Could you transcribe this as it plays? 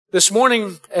This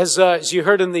morning, as you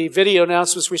heard in the video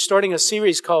announcements, we're starting a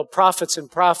series called Prophets and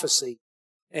Prophecy.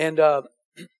 And, for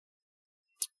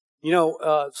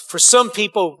some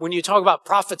people, when you talk about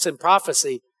prophets and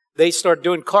prophecy, they start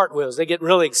doing cartwheels. They get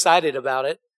really excited about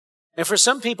it. And for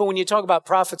some people, when you talk about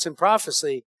prophets and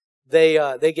prophecy, they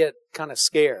get kind of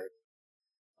scared.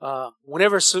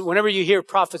 Whenever you hear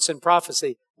prophets and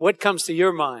prophecy, what comes to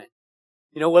your mind?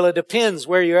 Well, it depends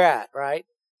where you're at, right?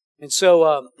 And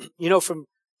so,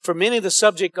 for many, the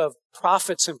subject of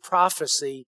prophets and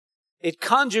prophecy, it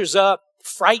conjures up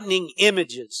frightening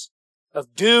images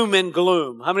of doom and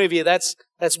gloom. How many of you, that's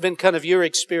been kind of your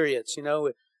experience,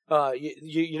 you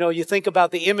think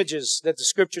about the images that the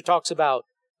scripture talks about,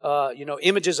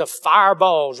 images of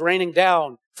fireballs raining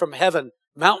down from heaven,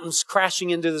 mountains crashing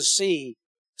into the sea,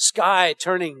 sky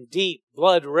turning deep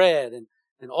blood red,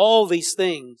 and all these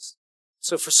things.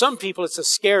 So for some people, it's a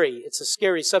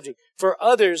scary subject. For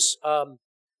others,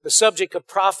 the subject of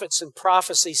prophets and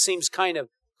prophecy seems kind of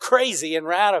crazy and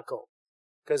radical.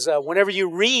 Because whenever you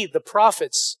read the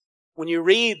prophets, when you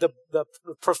read the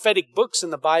prophetic books in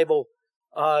the Bible,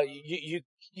 you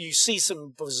see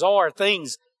some bizarre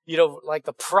things. Like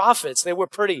the prophets, they were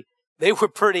pretty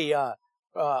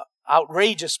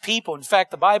outrageous people. In fact,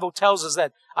 the Bible tells us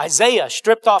that Isaiah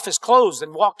stripped off his clothes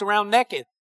and walked around naked.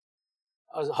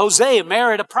 Hosea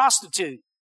married a prostitute.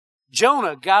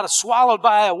 Jonah got swallowed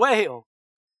by a whale.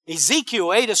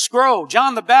 Ezekiel ate a scroll.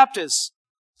 John the Baptist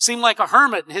seemed like a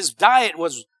hermit, and his diet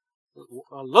was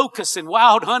locusts and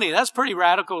wild honey. That's pretty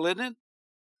radical, isn't it?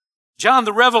 John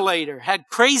the Revelator had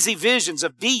crazy visions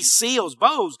of beasts, seals,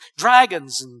 bows,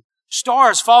 dragons, and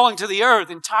stars falling to the earth,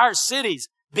 entire cities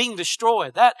being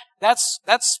destroyed. That's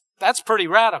pretty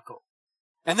radical.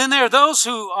 And then there are those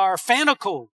who are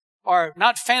fanatical, or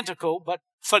not fanatical, but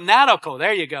fanatical.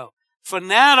 There you go.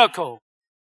 Fanatical.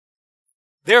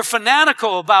 They're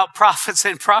fanatical about prophets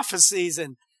and prophecies,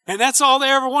 and that's all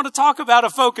they ever want to talk about or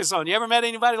focus on. You ever met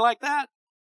anybody like that?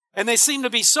 And they seem to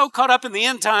be so caught up in the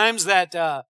end times that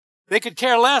they could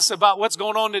care less about what's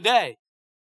going on today.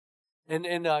 And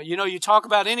you talk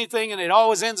about anything, and it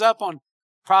always ends up on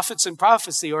prophets and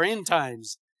prophecy or end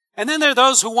times. And then there are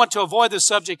those who want to avoid the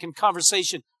subject and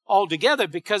conversation altogether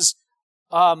because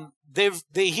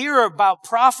they hear about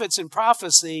prophets and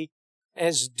prophecy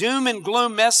as doom and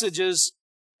gloom messages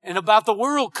and about the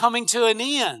world coming to an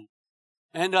end.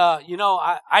 And,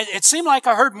 it seemed like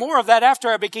I heard more of that after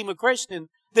I became a Christian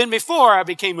than before I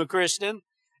became a Christian.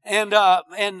 And how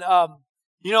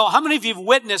many of you have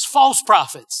witnessed false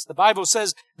prophets? The Bible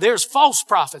says there's false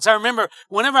prophets. I remember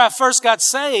whenever I first got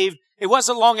saved, it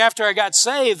wasn't long after I got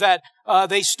saved that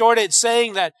they started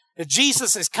saying that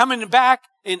Jesus is coming back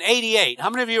in 88. How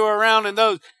many of you were around in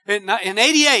those? In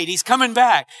 88, he's coming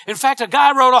back. In fact, a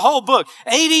guy wrote a whole book,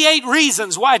 88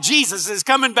 Reasons Why Jesus is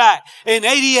Coming Back in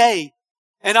 88.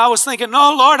 And I was thinking,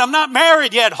 no, Lord, I'm not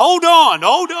married yet. Hold on.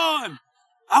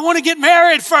 I want to get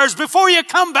married first before you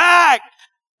come back.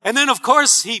 And then, of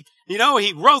course, he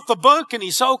wrote the book and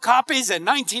he sold copies in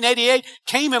 1988,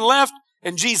 came and left,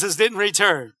 and Jesus didn't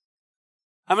return.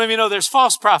 How many of you know there's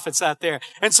false prophets out there?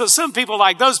 And so some people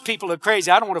like, those people are crazy.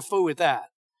 I don't want to fool with that.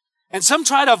 And some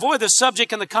try to avoid the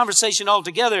subject and the conversation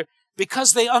altogether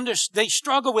because they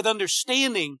struggle with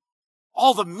understanding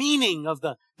all the meaning of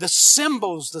the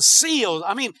symbols, the seals.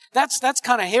 I mean, that's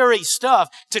kind of hairy stuff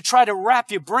to try to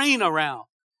wrap your brain around.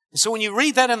 And so when you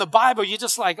read that in the Bible, you're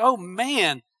just like, oh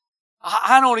man,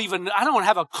 I don't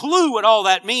have a clue what all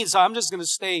that means, so I'm just going to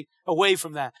stay away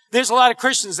from that. There's a lot of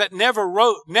Christians that never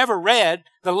read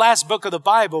the last book of the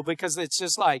Bible because it's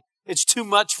just like, it's too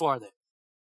much for them.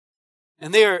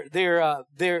 And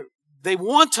they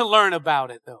want to learn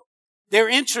about it though. They're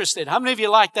interested. How many of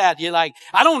you like that? You're like,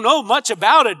 I don't know much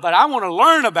about it, but I want to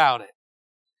learn about it.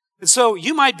 And so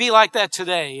you might be like that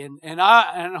today, and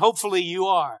hopefully you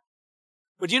are.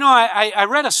 But I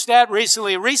read a stat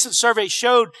recently. A recent survey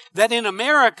showed that in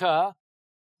America,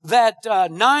 that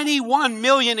 91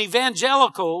 million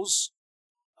evangelicals,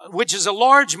 which is a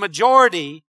large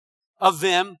majority of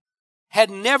them,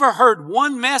 had never heard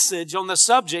one message on the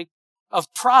subject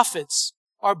of prophets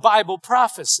or Bible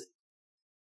prophecy.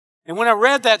 And when I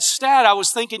read that stat, I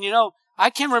was thinking, I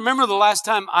can't remember the last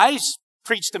time I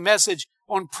preached a message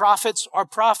on prophets or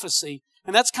prophecy.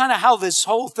 And that's kind of how this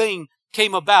whole thing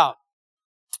came about.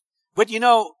 But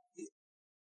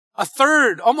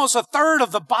almost a third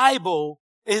of the Bible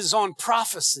is on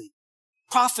prophecy.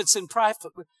 Prophets and prophecy.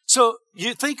 So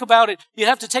you think about it, you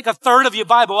have to take a third of your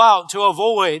Bible out to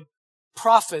avoid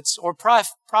prophets or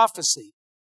prophecy.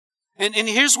 And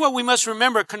here's what we must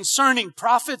remember concerning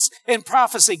prophets and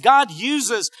prophecy. God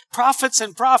uses prophets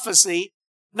and prophecy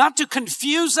not to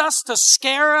confuse us, to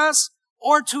scare us,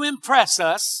 or to impress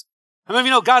us. How many of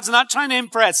you know God's not trying to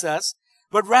impress us,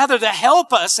 but rather to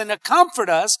help us and to comfort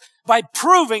us by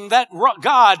proving that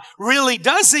God really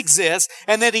does exist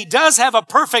and that He does have a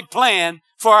perfect plan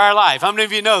for our life. How many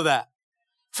of you know that?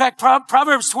 In fact,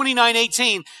 Proverbs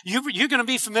 29:18, you're going to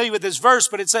be familiar with this verse,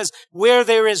 but it says, where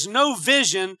there is no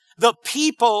vision, the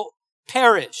people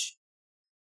perish.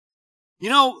 You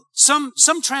know, some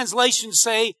translations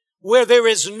say, where there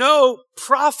is no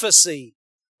prophecy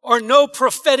or no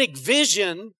prophetic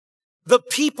vision, the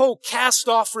people cast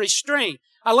off restraint.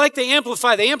 I like the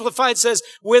Amplified. The Amplified says,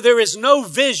 where there is no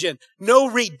vision, no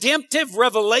redemptive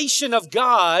revelation of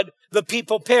God, the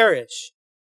people perish.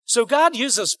 So God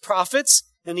uses prophets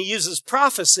and He uses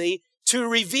prophecy to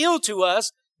reveal to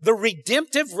us the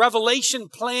redemptive revelation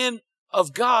plan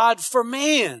of God for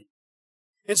man.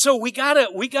 And so we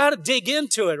gotta dig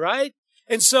into it, right?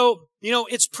 And so, you know,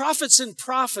 it's prophets and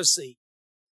prophecy.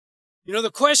 You know, the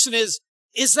question is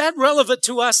that relevant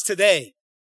to us today?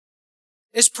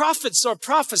 Is prophets or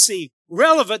prophecy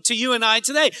relevant to you and I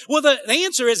today? Well, the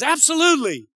answer is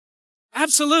absolutely.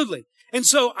 Absolutely. And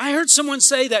so I heard someone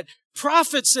say that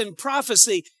prophets and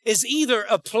prophecy is either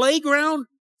a playground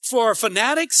for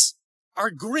fanatics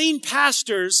or green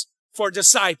pastures for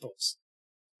disciples.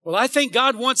 Well, I think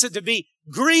God wants it to be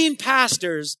green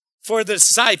pastures for the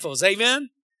disciples. Amen?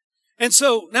 And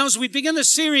so now as we begin the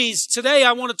series today,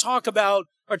 I want to talk about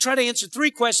or try to answer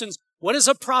three questions. What is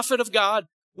a prophet of God?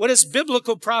 What is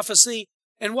biblical prophecy?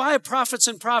 And why are prophets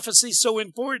and prophecy so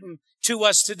important to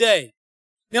us today?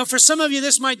 Now, for some of you,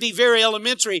 this might be very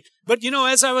elementary, but, you know,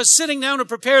 as I was sitting down to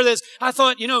prepare this, I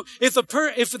thought, you know, if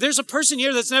there's a person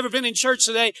here that's never been in church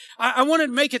today, I wanted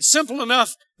to make it simple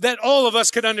enough that all of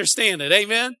us could understand it.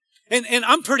 Amen? And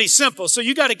I'm pretty simple, so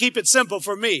you got to keep it simple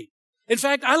for me. In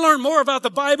fact, I learned more about the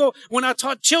Bible when I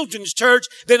taught children's church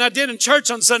than I did in church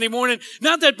on Sunday morning.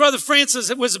 Not that Brother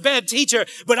Francis was a bad teacher,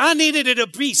 but I needed it to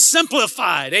be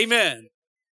simplified. Amen.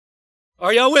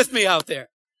 Are y'all with me out there?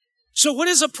 So what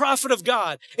is a prophet of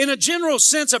God? In a general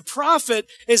sense, a prophet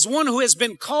is one who has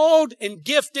been called and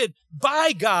gifted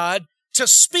by God to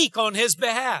speak on His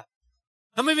behalf.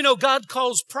 How many of you know God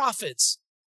calls prophets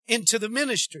into the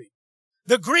ministry?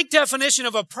 The Greek definition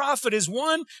of a prophet is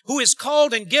one who is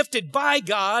called and gifted by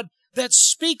God that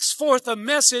speaks forth a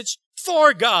message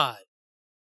for God.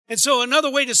 And so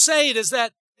another way to say it is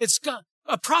that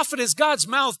a prophet is God's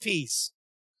mouthpiece.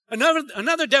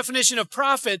 Another definition of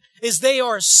prophet is they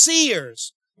are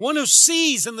seers, one who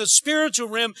sees in the spiritual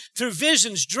realm through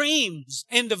visions, dreams,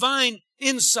 and divine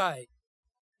insight.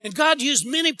 And God used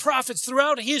many prophets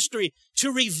throughout history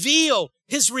to reveal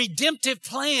His redemptive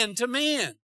plan to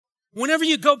man. Whenever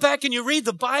you go back and you read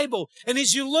the Bible, and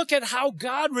as you look at how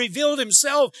God revealed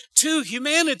Himself to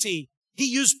humanity, He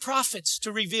used prophets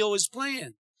to reveal His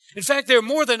plan. In fact, there are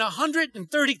more than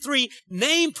 133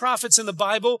 named prophets in the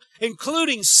Bible,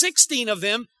 including 16 of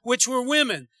them which were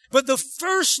women. But the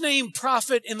first named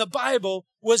prophet in the Bible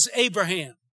was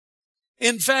Abraham.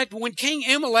 In fact, when King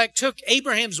Amalek took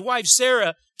Abraham's wife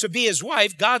Sarah to be his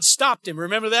wife, God stopped him.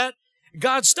 Remember that?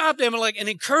 God stopped Amalek and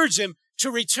encouraged him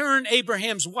to return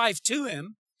Abraham's wife to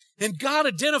him. And God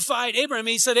identified Abraham.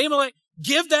 He said, Amalek,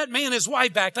 give that man his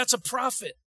wife back. That's a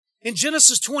prophet. In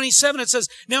Genesis 27, it says,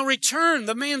 now return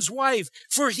the man's wife,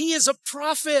 for he is a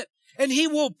prophet, and he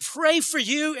will pray for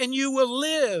you, and you will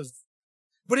live.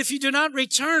 But if you do not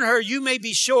return her, you may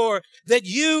be sure that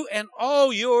you and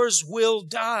all yours will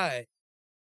die.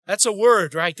 That's a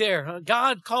word right there.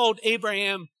 God called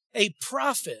Abraham a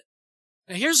prophet.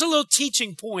 Now here's a little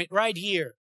teaching point right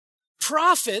here.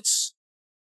 Prophets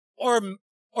are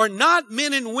not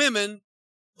men and women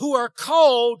who are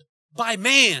called by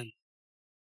man.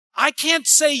 I can't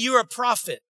say you're a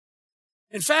prophet.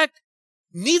 In fact,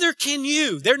 neither can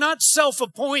you. They're not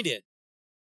self-appointed.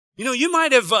 You know, you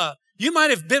might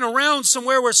have been around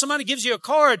somewhere where somebody gives you a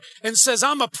card and says,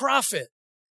 I'm a prophet.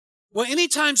 Well,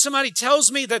 anytime somebody tells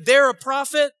me that they're a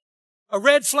prophet, a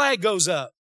red flag goes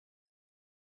up.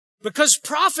 Because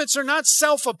prophets are not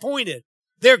self-appointed.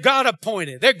 They're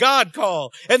God-appointed. They're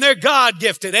God-called. And they're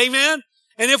God-gifted. Amen?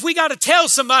 And if we got to tell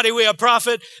somebody we're a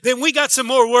prophet, then we got some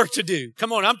more work to do.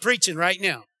 Come on, I'm preaching right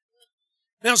now.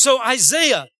 Now, so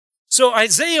Isaiah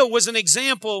was an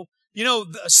example. You know,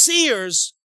 the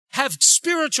seers have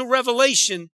spiritual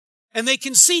revelation, and they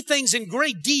can see things in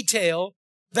great detail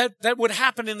that would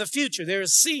happen in the future. They're a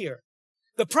seer.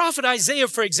 The prophet Isaiah,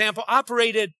 for example,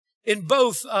 operated in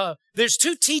both. There's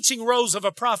two teaching roles of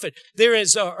a prophet. There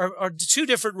is are two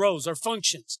different roles or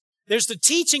functions. There's the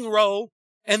teaching role,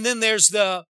 and then there's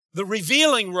the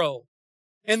revealing role.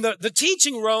 And the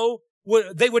teaching role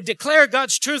They would declare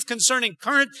God's truth concerning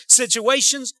current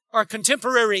situations or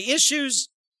contemporary issues,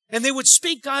 and they would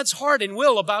speak God's heart and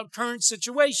will about current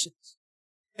situations.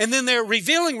 And then their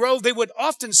revealing role, they would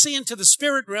often see into the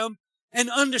spirit realm and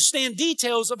understand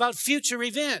details about future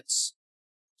events.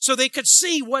 So they could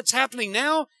see what's happening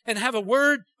now and have a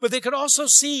word, but they could also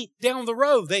see down the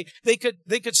road. They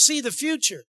could see the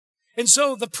future. And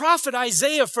so the prophet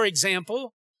Isaiah, for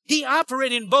example, he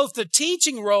operated in both the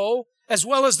teaching role as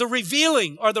well as the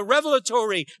revealing or the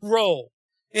revelatory role.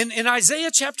 In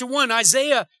Isaiah chapter 1,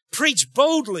 Isaiah preached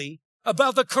boldly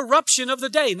about the corruption of the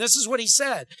day. And this is what he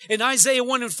said in Isaiah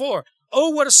 1 and 4. Oh,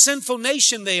 what a sinful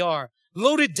nation they are,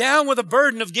 loaded down with a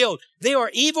burden of guilt. They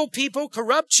are evil people,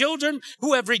 corrupt children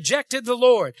who have rejected the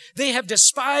Lord. They have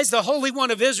despised the Holy One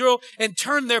of Israel and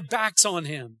turned their backs on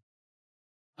him.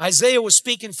 Isaiah was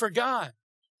speaking for God.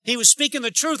 He was speaking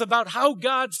the truth about how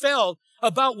God felt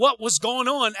about what was going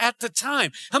on at the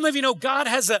time. How many of you know God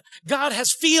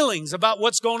has feelings about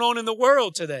what's going on in the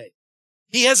world today?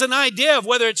 He has an idea of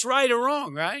whether it's right or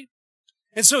wrong, right?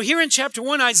 And so here in chapter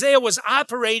 1, Isaiah was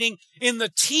operating in the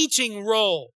teaching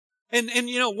role. And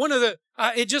you know,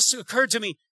 it just occurred to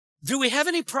me, do we have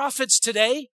any prophets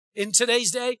today, in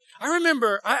today's day? I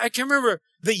can't remember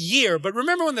the year, but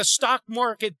remember when the stock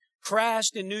market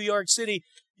crashed in New York City?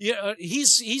 You know,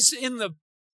 he's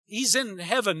in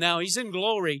heaven now. He's in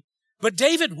glory. But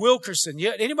David Wilkerson,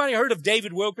 anybody heard of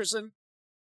David Wilkerson?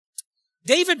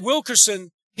 David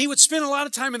Wilkerson, he would spend a lot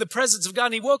of time in the presence of God.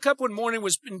 And he woke up one morning,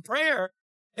 was in prayer,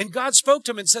 and God spoke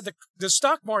to him and said, the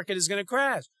stock market is going to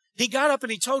crash. He got up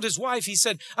and he told his wife, he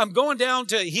said,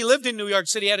 he lived in New York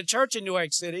City, had a church in New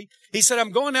York City. He said,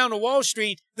 I'm going down to Wall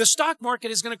Street. The stock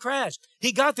market is going to crash.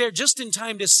 He got there just in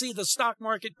time to see the stock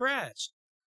market crash.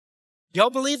 Y'all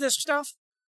believe this stuff?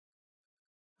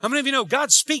 How many of you know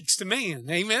God speaks to man?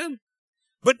 Amen?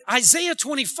 But Isaiah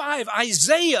 25,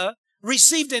 Isaiah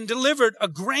received and delivered a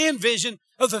grand vision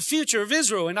of the future of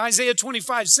Israel. In Isaiah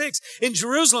 25:6, in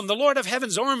Jerusalem, the Lord of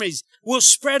heaven's armies will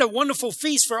spread a wonderful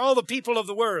feast for all the people of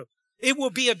the world. It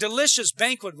will be a delicious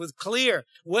banquet with clear,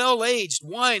 well-aged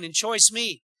wine and choice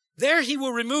meat. There he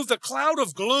will remove the cloud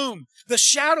of gloom, the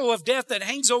shadow of death that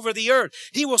hangs over the earth.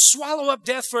 He will swallow up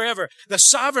death forever. The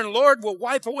sovereign Lord will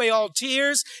wipe away all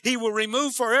tears. He will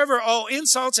remove forever all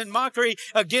insults and mockery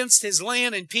against his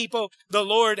land and people. The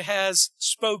Lord has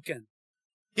spoken.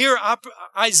 Here,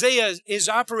 Isaiah is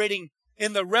operating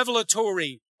in the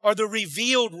revelatory or the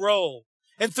revealed role.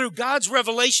 And through God's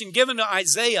revelation given to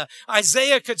Isaiah,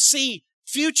 Isaiah could see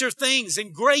future things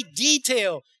in great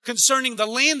detail concerning the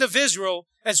land of Israel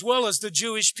as well as the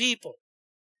Jewish people.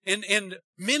 And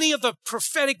many of the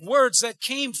prophetic words that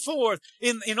came forth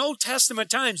in Old Testament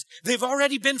times, they've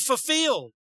already been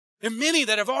fulfilled. There are many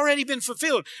that have already been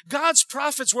fulfilled. God's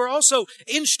prophets were also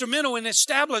instrumental in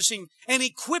establishing and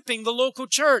equipping the local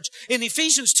church. In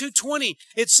Ephesians 2:20,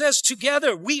 it says,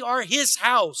 together we are his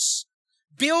house,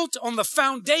 built on the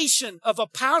foundation of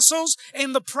apostles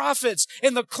and the prophets,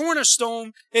 and the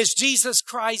cornerstone is Jesus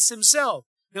Christ himself.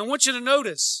 Now I want you to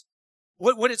notice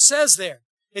what it says there.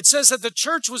 It says that the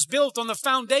church was built on the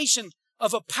foundation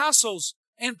of apostles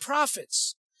and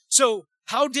prophets. So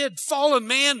how did fallen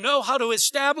man know how to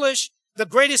establish the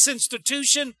greatest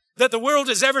institution that the world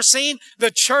has ever seen,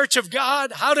 the church of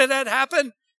God? How did that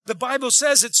happen? The Bible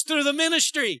says it's through the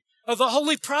ministry of the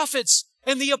holy prophets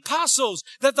and the apostles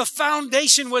that the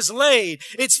foundation was laid.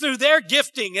 It's through their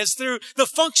gifting. It's through the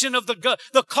function of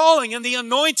the calling and the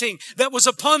anointing that was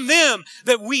upon them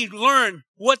that we learn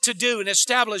what to do and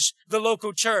establish the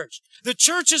local church. The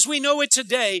church as we know it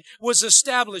today was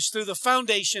established through the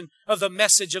foundation of the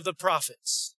message of the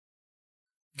prophets.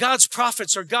 God's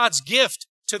prophets are God's gift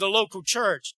to the local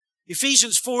church.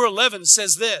 Ephesians 4:11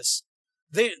 says this,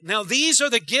 now these are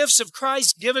the gifts of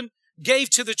Christ gave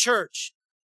to the church.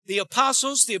 The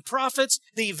apostles, the prophets,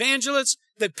 the evangelists,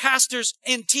 the pastors,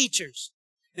 and teachers.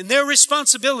 And their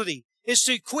responsibility is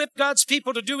to equip God's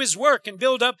people to do his work and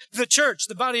build up the church,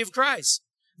 the body of Christ.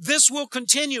 This will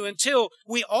continue until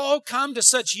we all come to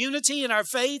such unity in our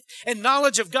faith and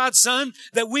knowledge of God's Son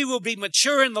that we will be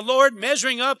mature in the Lord,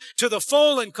 measuring up to the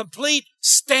full and complete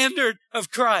standard of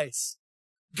Christ.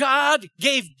 God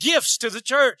gave gifts to the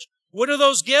church. What are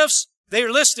those gifts? They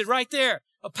are listed right there.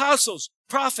 Apostles,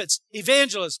 prophets,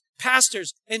 evangelists,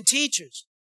 pastors, and teachers.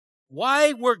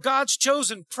 Why were God's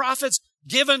chosen prophets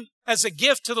given as a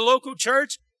gift to the local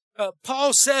church?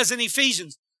 Paul says in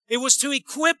Ephesians, it was to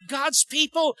equip God's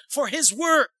people for his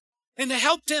work and to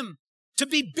help them to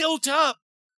be built up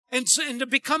and to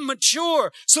become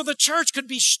mature so the church could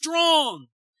be strong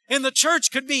and the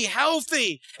church could be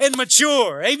healthy and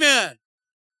mature. Amen.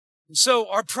 And so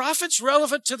are prophets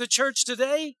relevant to the church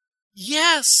today?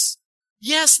 Yes.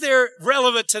 Yes, they're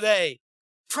relevant today.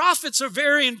 Prophets are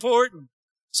very important.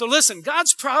 So listen,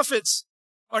 God's prophets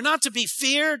are not to be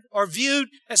feared or viewed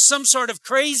as some sort of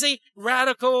crazy,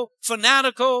 radical,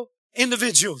 fanatical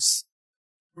individuals.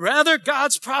 Rather,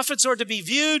 God's prophets are to be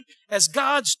viewed as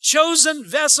God's chosen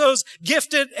vessels,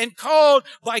 gifted and called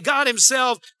by God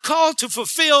himself, called to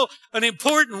fulfill an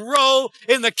important role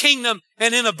in the kingdom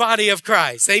and in the body of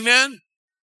Christ. Amen?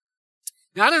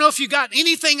 Now, I don't know if you got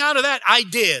anything out of that. I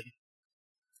did.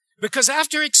 Because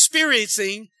after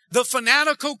experiencing the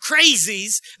fanatical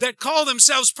crazies that call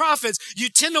themselves prophets, you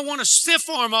tend to want to stiff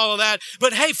arm all of that.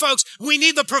 But hey, folks, we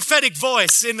need the prophetic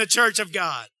voice in the church of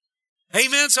God.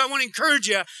 Amen. So I want to encourage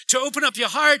you to open up your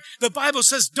heart. The Bible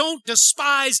says don't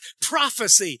despise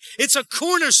prophecy. It's a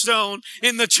cornerstone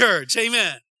in the church.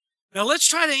 Amen. Now let's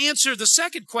try to answer the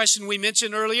second question we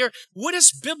mentioned earlier. What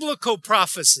is biblical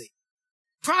prophecy?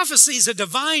 Prophecy is a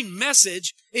divine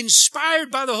message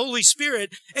inspired by the Holy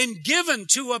Spirit and given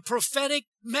to a prophetic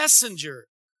messenger.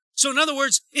 So in other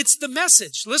words, it's the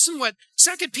message. Listen what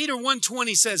 2 Peter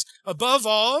 1:20 says. Above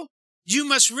all, you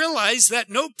must realize that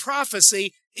no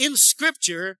prophecy in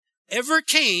Scripture ever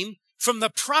came from the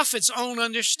prophet's own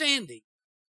understanding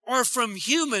or from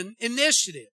human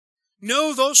initiative.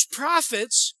 No, those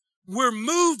prophets were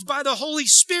moved by the Holy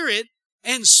Spirit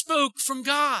and spoke from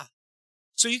God.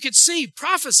 So you could see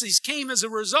prophecies came as a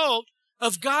result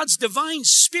of God's divine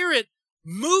Spirit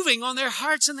moving on their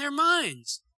hearts and their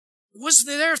minds. It wasn't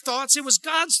their thoughts, it was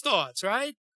God's thoughts,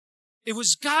 right? It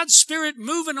was God's Spirit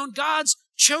moving on God's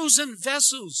chosen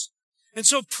vessels. And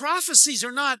so prophecies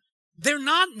they're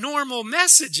not normal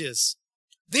messages.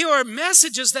 They are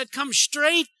messages that come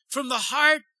straight from the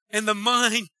heart and the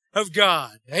mind of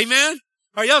God. Amen?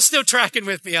 Are y'all still tracking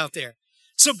with me out there?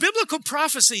 So biblical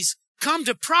prophecies come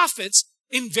to prophets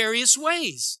in various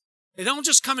ways. They don't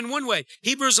just come in one way.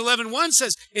 Hebrews 11:1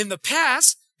 says, in the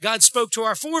past, God spoke to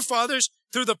our forefathers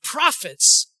through the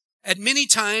prophets at many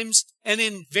times and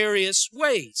in various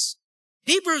ways.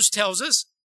 Hebrews tells us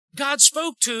God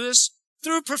spoke to us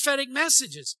through prophetic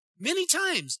messages many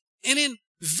times and in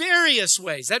various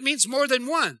ways. That means more than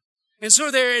one. And so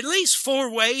there are at least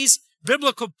 4 ways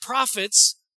biblical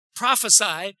prophets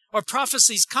prophesy or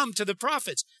prophecies come to the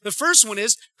prophets. The first one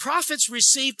is prophets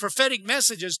receive prophetic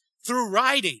messages through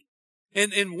writing.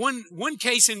 And in one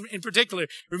case in particular,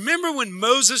 remember when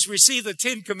Moses received the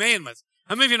 10 Commandments?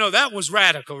 How many of you know that was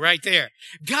radical right there?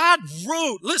 God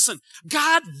wrote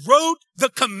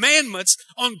the commandments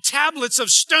on tablets of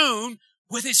stone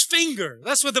with his finger.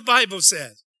 That's what the Bible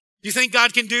says. You think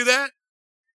God can do that?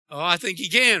 Oh, I think he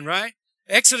can, right?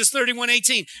 Exodus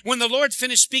 31:18. When the Lord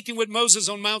finished speaking with Moses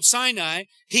on Mount Sinai,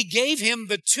 he gave him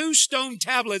the 2 stone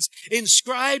tablets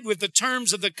inscribed with the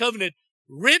terms of the covenant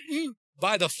written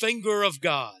by the finger of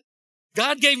God.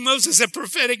 God gave Moses a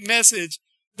prophetic message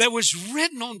that was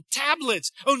written on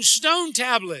tablets, on stone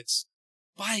tablets,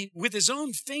 with his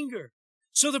own finger.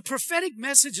 So the prophetic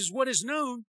message is what is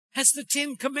known as the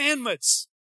 10 Commandments.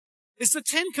 Is the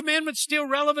 10 Commandments still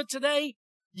relevant today?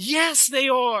 Yes, they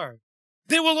are.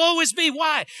 They will always be.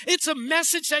 Why? It's a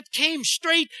message that came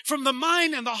straight from the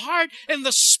mind and the heart and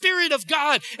the Spirit of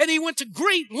God. And he went to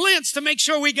great lengths to make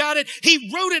sure we got it. He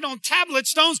wrote it on tablet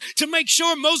stones to make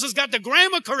sure Moses got the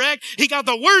grammar correct, he got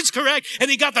the words correct,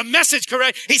 and he got the message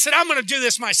correct. He said, I'm going to do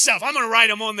this myself. I'm going to write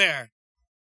them on there.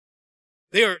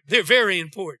 They're very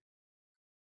important.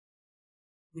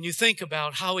 When you think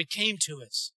about how it came to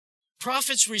us,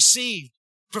 prophets received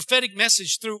prophetic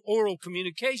message through oral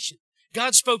communication.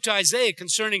 God spoke to Isaiah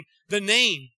concerning the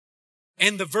name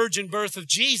and the virgin birth of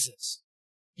Jesus.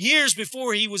 Years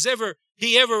before he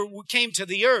ever came to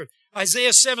the earth. Isaiah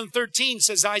 7:13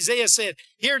 says, Isaiah said,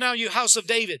 hear now, you house of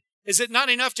David, is it not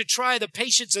enough to try the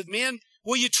patience of men?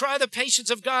 Will you try the patience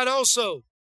of God also?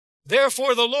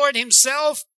 Therefore the Lord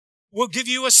himself will give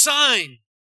you a sign.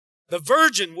 The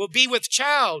virgin will be with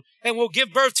child and will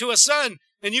give birth to a son,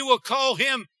 and you will call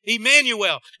him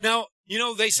Emmanuel. Now,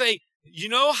 they say, you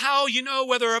know how you know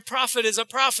whether a prophet is a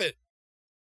prophet?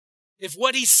 If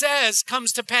what he says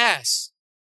comes to pass.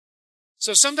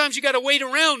 So sometimes you got to wait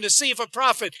around to see if a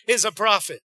prophet is a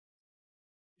prophet.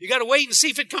 You got to wait and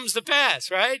see if it comes to pass,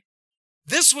 right?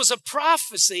 This was a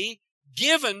prophecy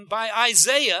given by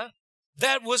Isaiah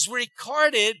that was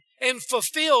recorded and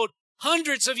fulfilled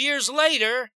hundreds of years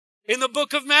later in the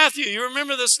book of Matthew. You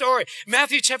remember the story.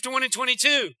 Matthew chapter 1 and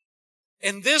 22.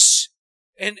 And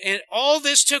all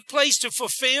this took place to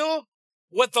fulfill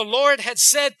what the Lord had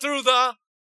said through the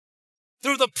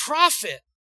prophet.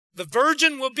 The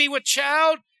virgin will be with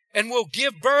child and will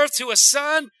give birth to a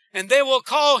son, and they will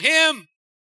call him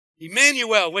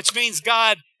Emmanuel, which means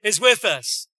God is with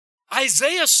us.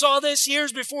 Isaiah saw this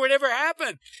years before it ever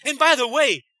happened. And by the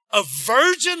way, a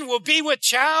virgin will be with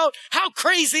child. How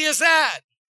crazy is that?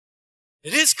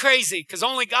 It is crazy because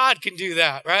only God can do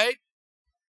that, right?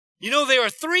 You know, there are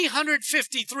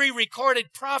 353 recorded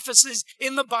prophecies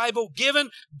in the Bible given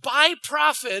by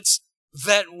prophets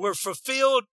that were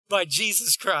fulfilled by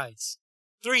Jesus Christ.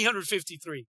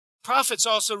 353. Prophets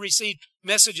also received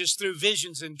messages through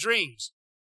visions and dreams.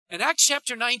 And Acts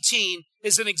chapter 19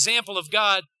 is an example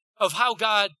of how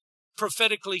God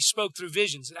prophetically spoke through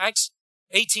visions. In Acts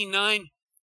 18:9,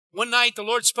 one night the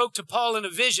Lord spoke to Paul in a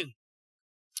vision.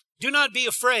 Do not be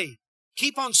afraid.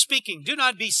 Keep on speaking. Do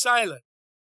not be silent.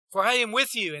 For I am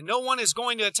with you, and no one is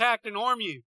going to attack and harm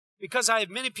you, because I have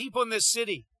many people in this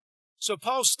city. So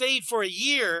Paul stayed for 1.5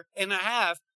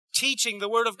 years teaching the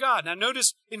word of God. Now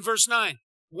notice in verse 9,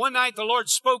 one night the Lord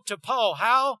spoke to Paul.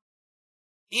 How?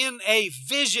 In a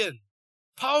vision.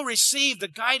 Paul received the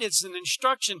guidance and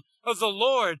instruction of the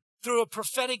Lord through a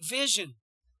prophetic vision.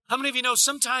 How many of you know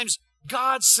sometimes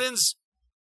God sends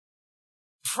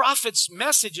prophets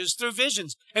messages through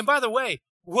visions? And by the way,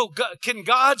 can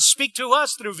God speak to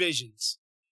us through visions?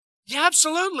 Yeah,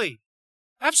 absolutely.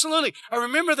 Absolutely. I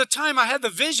remember the time I had the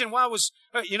vision while I was,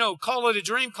 call it a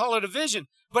dream, call it a vision.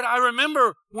 But I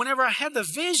remember whenever I had the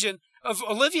vision of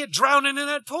Olivia drowning in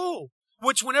that pool,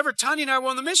 which whenever Tanya and I were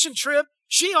on the mission trip,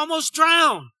 she almost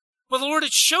drowned. Well, the Lord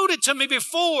had showed it to me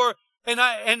before, and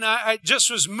I just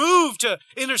was moved to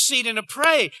intercede and to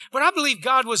pray. But I believe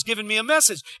God was giving me a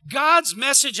message. God's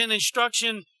message and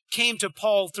instruction came to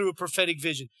Paul through a prophetic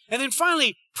vision. And then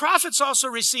finally, prophets also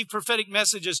received prophetic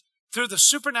messages through the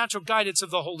supernatural guidance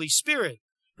of the Holy Spirit.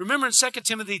 Remember in 2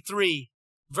 Timothy 3,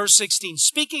 verse 16,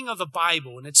 speaking of the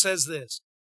Bible, and it says this,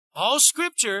 all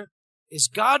Scripture is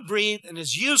God-breathed and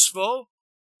is useful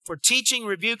for teaching,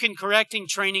 rebuking, correcting,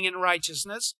 training in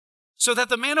righteousness, so that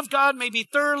the man of God may be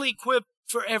thoroughly equipped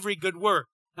for every good work.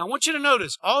 Now I want you to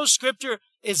notice, all Scripture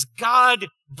is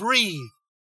God-breathed.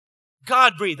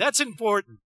 God-breathed. That's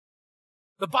important.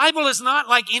 The Bible is not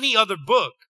like any other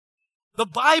book. The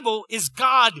Bible is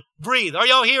God-breathed. Are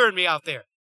y'all hearing me out there?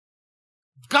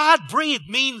 God-breathed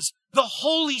means the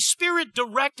Holy Spirit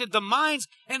directed the minds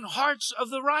and hearts of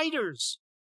the writers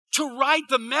to write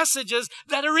the messages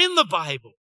that are in the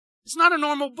Bible. It's not a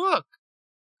normal book.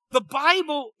 The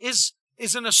Bible is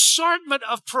an assortment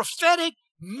of prophetic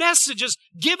messages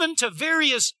given to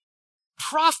various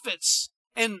prophets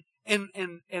and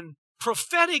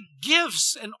prophetic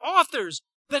gifts and authors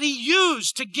that he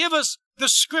used to give us the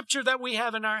Scripture that we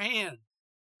have in our hand.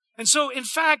 And so, in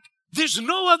fact, there's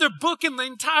no other book in the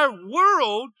entire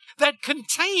world that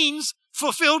contains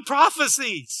fulfilled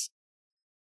prophecies.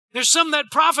 There's some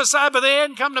that prophesy, but they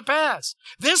hadn't come to pass.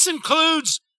 This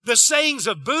includes the sayings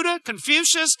of Buddha,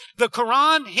 Confucius, the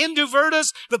Quran, Hindu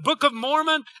Vedas, the Book of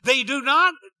Mormon. They do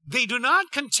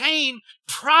not contain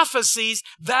prophecies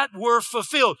that were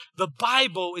fulfilled. The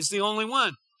Bible is the only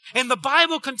one. And the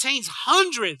Bible contains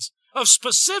hundreds of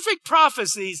specific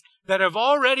prophecies that have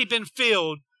already been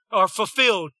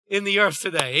fulfilled in the earth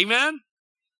today. Amen?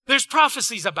 There's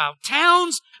prophecies about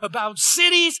towns, about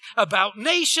cities, about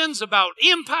nations, about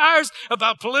empires,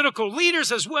 about political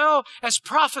leaders, as well as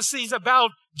prophecies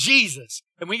about Jesus.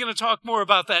 And we're going to talk more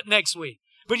about that next week.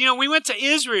 But we went to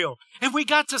Israel and we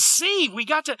got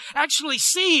to actually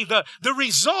see the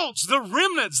results, the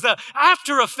remnants, the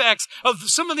after effects of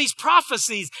some of these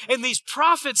prophecies and these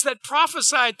prophets that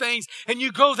prophesied things. And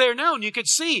you go there now and you could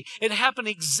see it happened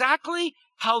exactly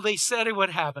how they said it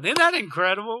would happen. Isn't that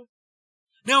incredible?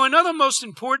 Now, another most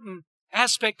important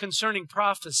aspect concerning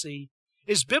prophecy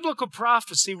is biblical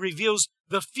prophecy reveals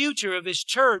the future of his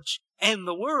church and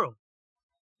the world.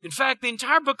 In fact, the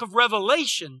entire book of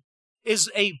Revelation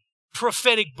is a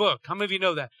prophetic book. How many of you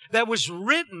know that? That was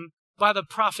written by the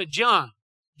prophet John.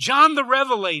 John the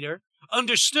Revelator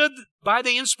understood by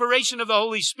the inspiration of the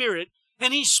Holy Spirit,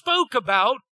 and he spoke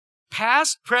about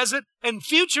past, present, and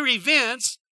future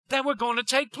events that were going to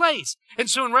take place.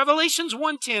 And so in Revelations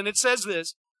 1:10, it says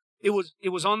this, it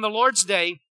was on the Lord's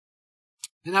day,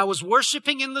 and I was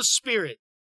worshiping in the Spirit,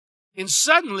 and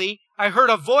suddenly I heard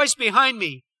a voice behind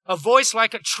me, a voice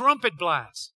like a trumpet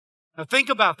blast. Now think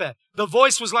about that. The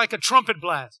voice was like a trumpet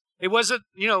blast. It wasn't,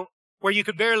 where you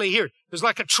could barely hear it. It was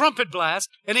like a trumpet blast.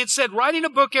 And it said, write in a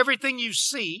book everything you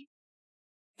see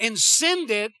and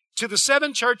send it to the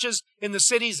 7 churches in the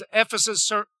cities, Ephesus,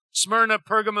 Smyrna,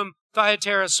 Pergamum,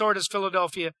 Thyatira, Sardis,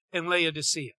 Philadelphia, and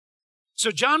Laodicea.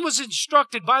 So John was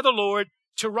instructed by the Lord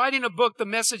to write in a book the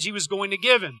message he was going to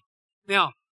give him.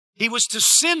 Now, he was to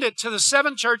send it to the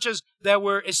 7 churches that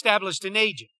were established in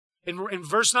Asia. In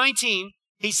verse 19,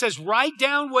 he says, write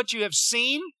down what you have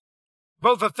seen,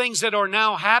 both the things that are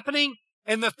now happening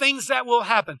and the things that will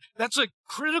happen. That's a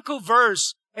critical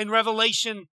verse in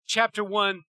Revelation chapter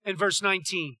 1 and verse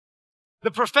 19.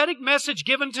 The prophetic message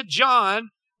given to John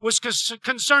was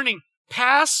concerning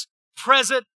past,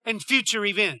 present, and future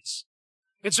events.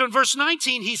 And so in verse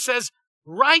 19, he says,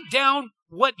 write down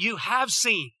what you have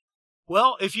seen.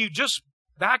 Well, if you just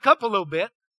back up a little bit,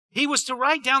 he was to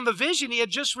write down the vision he had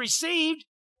just received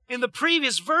in the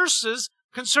previous verses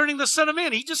concerning the Son of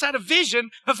Man. He just had a vision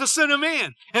of the Son of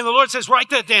Man. And the Lord says, write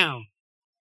that down.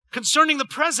 Concerning the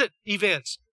present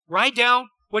events, write down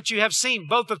what you have seen,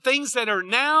 both the things that are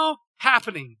now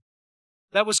happening.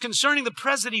 That was concerning the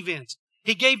present events.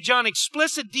 He gave John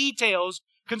explicit details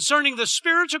concerning the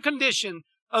spiritual condition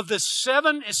of the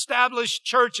 7 established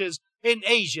churches in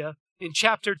Asia in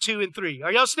chapter 2 and 3.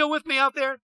 Are y'all still with me out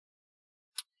there?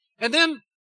 And then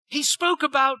he spoke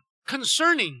about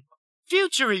concerning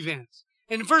future events.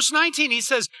 In verse 19, he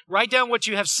says, write down what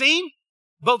you have seen,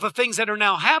 both the things that are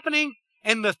now happening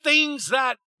and the things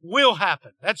that will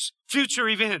happen. That's future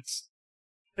events.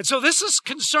 And so this is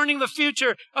concerning the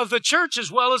future of the church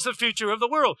as well as the future of the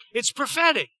world. It's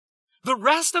prophetic. The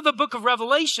rest of the book of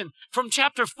Revelation from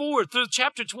chapter 4 through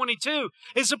chapter 22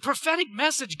 is a prophetic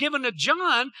message given to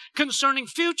John concerning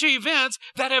future events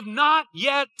that have not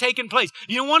yet taken place.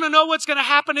 You want to know what's going to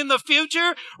happen in the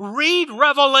future? Read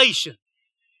Revelation.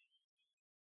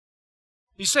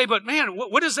 You say, but man,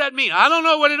 what does that mean? I don't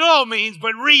know what it all means,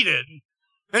 but read it.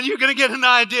 And you're going to get an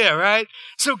idea, right?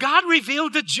 So God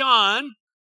revealed to John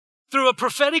through a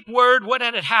prophetic word what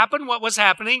had happened, what was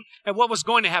happening, and what was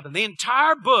going to happen. The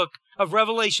entire book of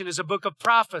Revelation is a book of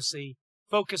prophecy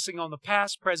focusing on the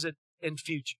past, present, and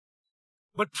future.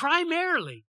 But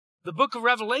primarily, the book of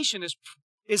Revelation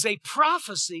is a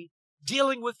prophecy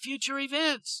dealing with future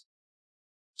events.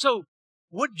 So,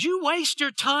 would you waste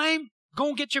your time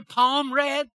going to get your palm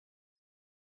read?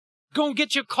 Going to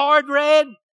get your card read?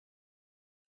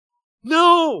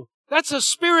 No, that's a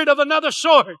spirit of another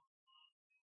sort.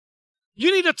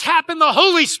 You need to tap in the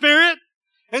Holy Spirit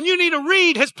and you need to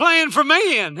read His plan for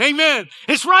man. Amen.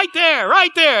 It's right there,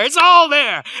 right there. It's all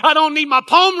there. I don't need my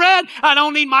palm read. I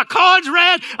don't need my cards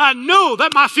read. I know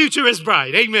that my future is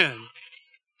bright. Amen.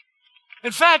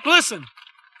 In fact, listen,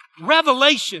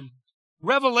 revelation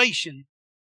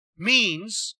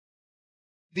means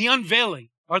the unveiling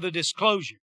or the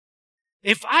disclosure.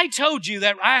 If I told you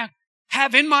that I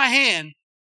have in my hand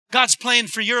God's plan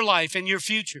for your life and your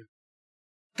future,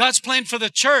 God's plan for the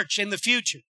church in the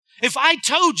future. If I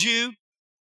told you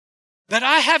that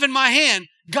I have in my hand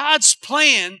God's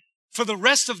plan for the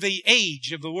rest of the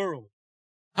age of the world,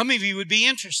 how many of you would be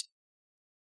interested?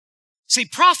 See,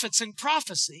 prophets and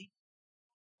prophecy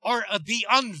are the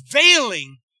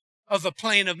unveiling of the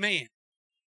plan of man.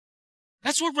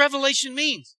 That's what revelation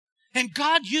means. And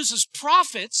God uses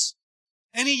prophets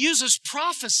and He uses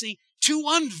prophecy to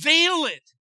unveil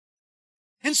it.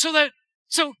 And so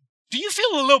do you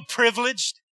feel a little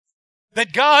privileged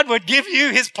that God would give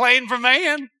you His plan for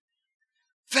man?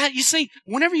 That, you see,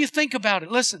 whenever you think about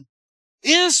it, listen,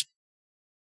 is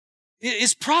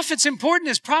prophets important?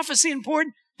 Is prophecy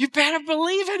important? You better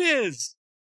believe it is.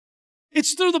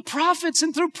 It's through the prophets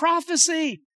and through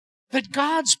prophecy that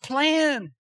God's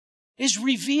plan is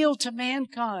revealed to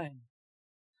mankind.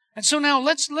 And so now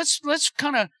let's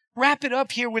kind of wrap it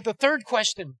up here with the third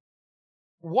question.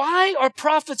 Why are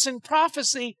prophets and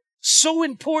prophecy so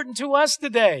important to us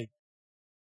today?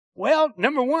 Well,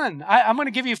 number one, I'm going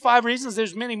to give you 5 reasons.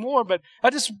 There's many more, but I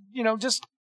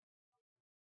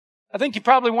think you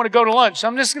probably want to go to lunch. So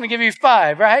I'm just going to give you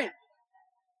 5, right?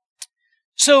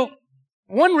 So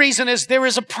one reason is there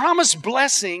is a promised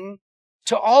blessing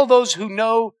to all those who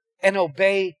know and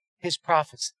obey His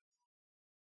prophecy.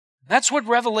 That's what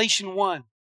Revelation 1,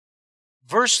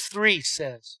 verse 3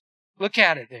 says. Look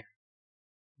at it there.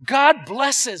 God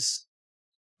blesses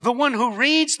the one who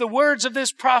reads the words of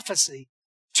this prophecy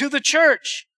to the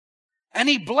church. And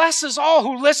He blesses all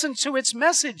who listen to its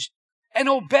message and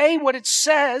obey what it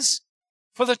says,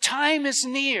 for the time is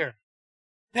near.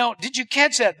 Now, did you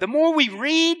catch that? The more we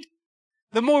read,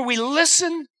 the more we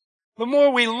listen, the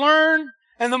more we learn,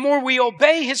 and the more we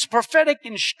obey His prophetic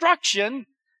instruction,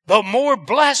 the more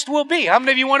blessed we'll be. How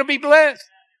many of you want to be blessed?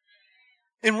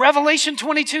 In Revelation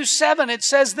 22:7, it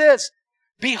says this,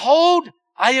 Behold,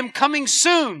 I am coming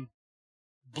soon.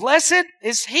 Blessed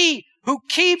is he who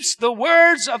keeps the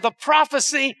words of the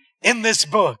prophecy in this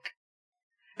book.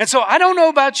 And so I don't know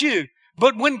about you,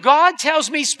 but when God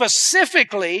tells me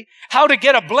specifically how to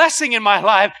get a blessing in my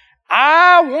life,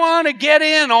 I want to get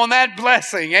in on that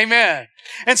blessing. Amen.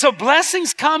 And so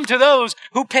blessings come to those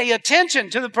who pay attention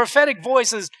to the prophetic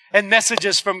voices and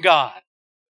messages from God.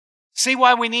 See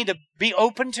why we need to be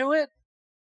open to it?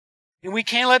 And we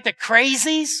can't let the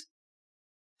crazies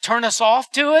turn us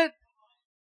off to it?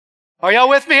 Are y'all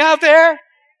with me out there?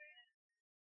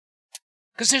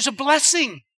 Because there's a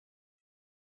blessing.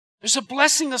 There's a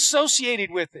blessing associated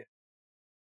with it.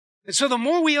 And so the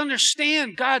more we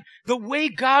understand God, the way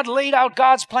God laid out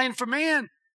God's plan for man,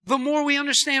 the more we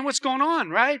understand what's going on,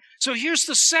 right? So here's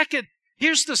the second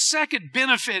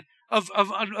benefit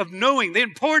of knowing, the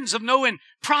importance of knowing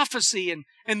prophecy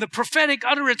and the prophetic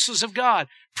utterances of God.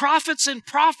 Prophets and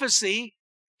prophecy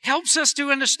helps us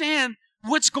to understand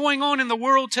what's going on in the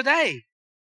world today.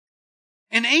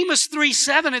 In Amos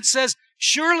 3:7, it says,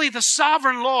 surely the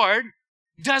sovereign Lord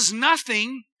does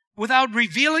nothing without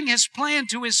revealing his plan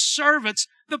to his servants,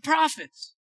 the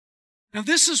prophets. Now,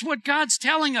 this is what God's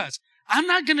telling us. I'm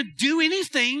not going to do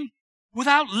anything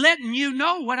without letting you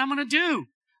know what I'm going to do.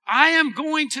 I am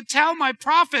going to tell my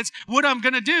prophets what I'm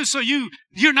going to do so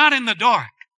you're not in the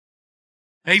dark.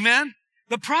 Amen?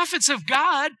 The prophets of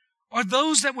God are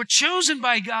those that were chosen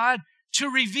by God to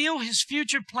reveal his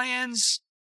future plans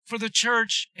for the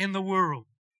church and the world.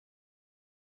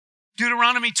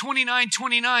 Deuteronomy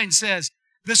 29:29 says,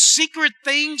 the secret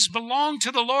things belong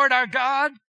to the Lord our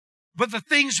God, but the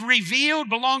things revealed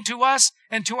belong to us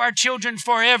and to our children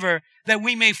forever, that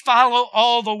we may follow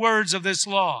all the words of this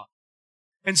law.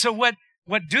 And so what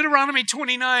Deuteronomy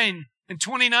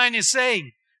 29:29 is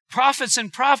saying, prophets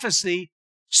and prophecy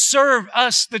serve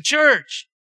us, the church,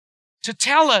 to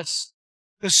tell us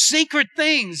the secret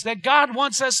things that God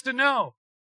wants us to know.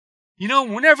 You know,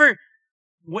 whenever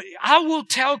I will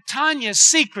tell Tanya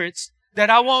secrets that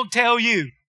I won't tell you,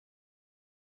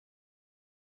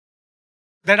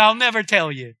 that I'll never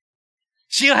tell you.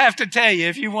 She'll have to tell you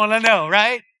if you want to know,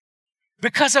 right?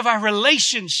 Because of our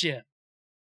relationship.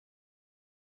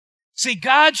 See,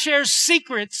 God shares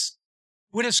secrets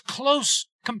with his close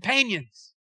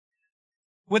companions,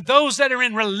 with those that are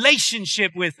in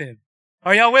relationship with him.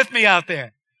 Are y'all with me out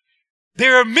there?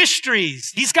 There are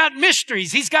mysteries. He's got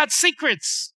mysteries. He's got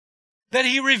secrets that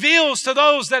he reveals to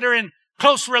those that are in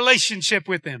close relationship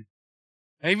with him.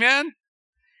 Amen?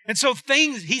 And so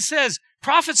he says,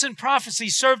 prophets and prophecy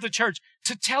serve the church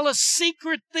to tell us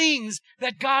secret things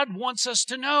that God wants us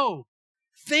to know.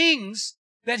 Things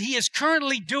that he is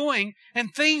currently doing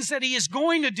and things that he is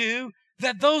going to do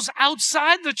that those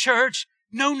outside the church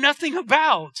know nothing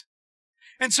about.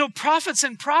 And so prophets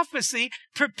and prophecy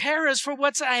prepare us for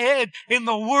what's ahead in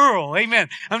the world. Amen.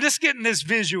 I'm just getting this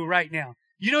visual right now.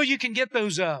 You know, you can get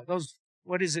those,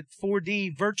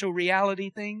 4D virtual reality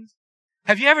things?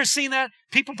 Have you ever seen that?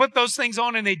 People put those things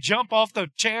on and they jump off the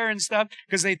chair and stuff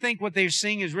because they think what they're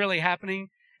seeing is really happening.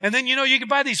 And then, you know, you can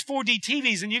buy these 4D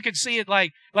TVs and you can see it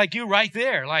like you right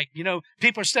there. Like, you know,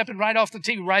 people are stepping right off the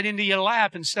TV, right into your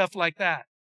lap and stuff like that.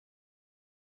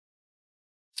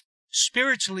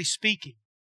 Spiritually speaking,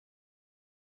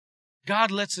 God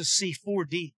lets us see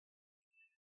 4D.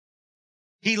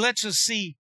 He lets us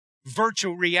see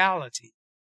virtual reality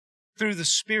through the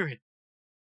Spirit.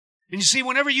 And you see,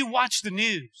 whenever you watch the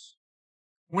news,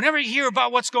 whenever you hear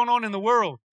about what's going on in the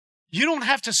world, you don't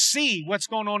have to see what's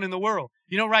going on in the world.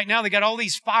 You know, right now they got all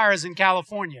these fires in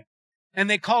California, and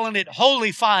they're calling it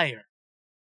holy fire.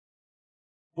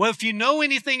 Well, if you know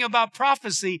anything about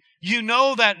prophecy, you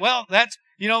know that,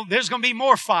 there's going to be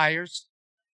more fires.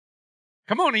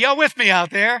 Come on, are y'all with me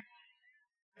out there?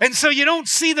 And so you don't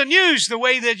see the news the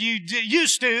way that you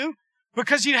used to,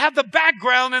 because you have the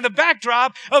background and the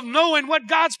backdrop of knowing what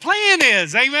God's plan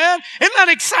is. Amen? Isn't that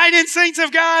exciting, saints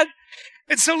of God?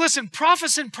 And so listen,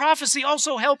 prophets and prophecy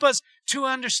also help us to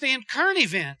understand current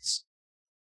events.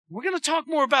 We're going to talk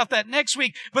more about that next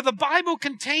week, but the Bible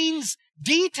contains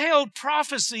detailed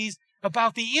prophecies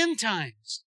about the end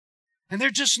times. And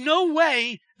there's just no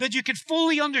way that you could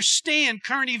fully understand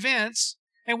current events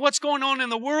and what's going on in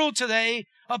the world today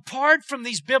apart from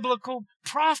these biblical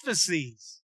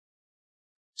prophecies.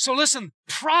 So listen,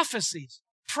 prophets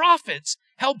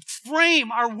help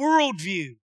frame our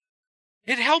worldview.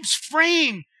 It helps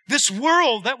frame this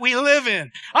world that we live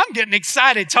in. I'm getting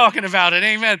excited talking about it.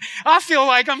 Amen. I feel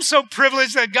like I'm so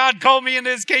privileged that God called me into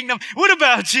his kingdom. What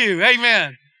about you?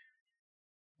 Amen.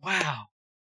 Wow.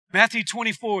 Matthew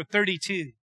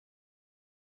 24:32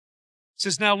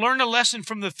 says, now learn a lesson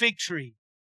from the fig tree.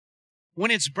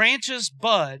 When its branches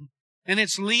bud and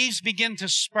its leaves begin to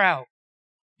sprout,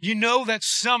 you know that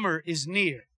summer is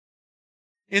near.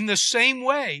 In the same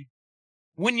way,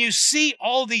 when you see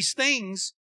all these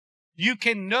things, you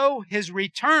can know his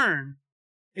return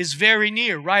is very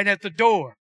near, right at the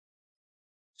door.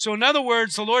 So in other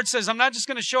words, the Lord says, I'm not just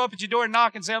going to show up at your door and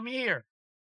knock and say, I'm here.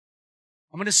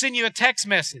 I'm going to send you a text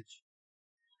message.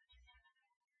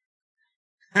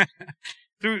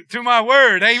 through my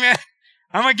word. Amen.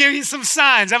 I'm going to give you some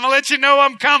signs. I'm going to let you know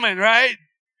I'm coming, right?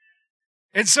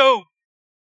 And so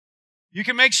you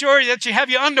can make sure that you have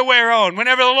your underwear on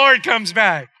whenever the Lord comes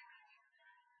back.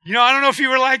 You know, I don't know if you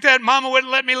were like that. Mama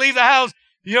wouldn't let me leave the house,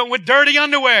 with dirty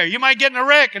underwear. You might get in a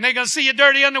wreck and they're going to see your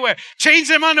dirty underwear. Change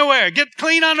them underwear. Get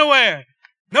clean underwear.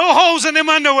 No holes in them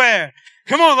underwear.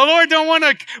 Come on, the Lord don't want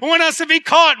us to be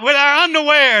caught with our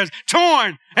underwears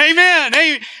torn. Amen.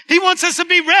 He wants us to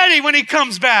be ready when He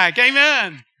comes back.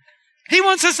 Amen. He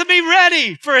wants us to be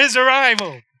ready for His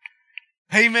arrival.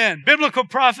 Amen. Biblical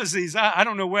prophecies. I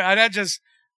don't know where.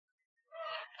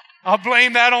 I'll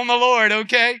blame that on the Lord,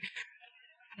 okay?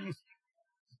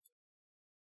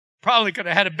 Probably could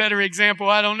have had a better example.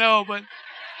 I don't know,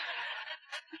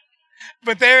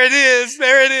 but there it is.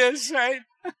 There it is, right?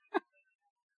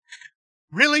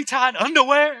 Really, Todd?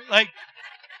 Underwear? Like,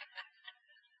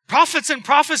 prophets and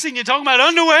prophecy, and you're talking about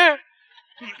underwear?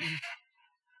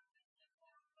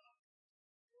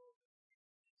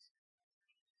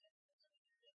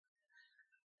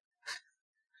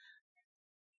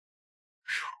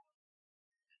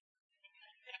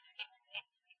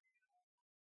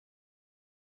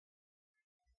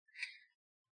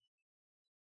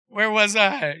 Where was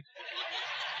I?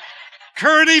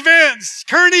 Current events.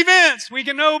 Current events. We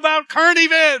can know about current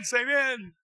events.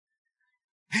 Amen.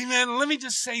 Amen. Let me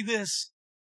just say this,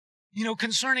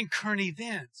 concerning current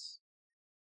events.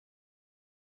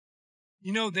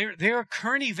 There are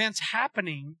current events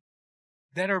happening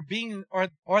that are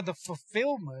the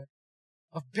fulfillment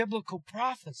of biblical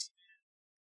prophecy.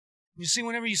 You see,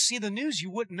 whenever you see the news, you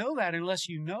wouldn't know that unless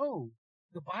you know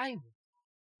the Bible,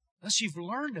 unless you've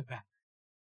learned about it.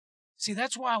 See,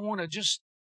 that's why I want to just,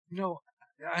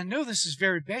 I know this is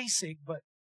very basic, but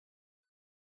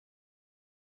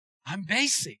I'm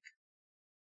basic.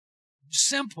 I'm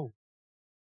simple.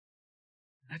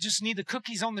 I just need the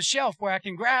cookies on the shelf where I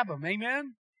can grab them.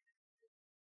 Amen?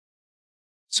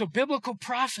 So biblical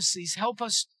prophecies help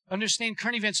us understand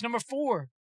current events. Number 4,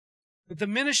 that the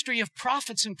ministry of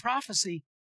prophets and prophecy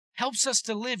helps us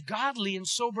to live godly and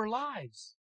sober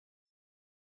lives.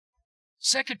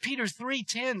 2 Peter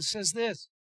 3:10 says this,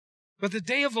 "But the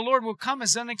day of the Lord will come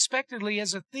as unexpectedly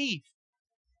as a thief.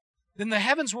 Then the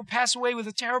heavens will pass away with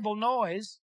a terrible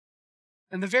noise,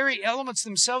 and the very elements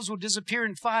themselves will disappear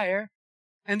in fire,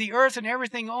 and the earth and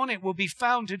everything on it will be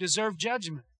found to deserve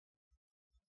judgment."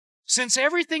 Since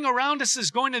everything around us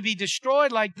is going to be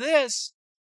destroyed like this,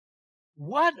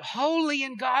 what holy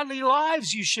and godly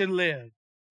lives you should live.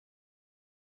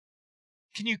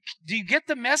 Do you get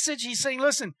the message? He's saying,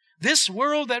 listen, this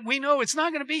world that we know, it's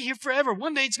not going to be here forever.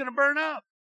 One day it's going to burn up.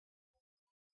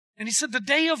 And he said the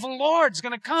day of the Lord is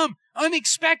going to come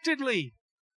unexpectedly.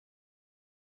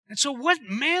 And so what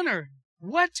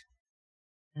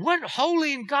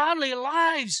holy and godly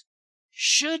lives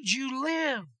should you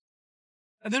live?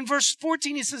 And then verse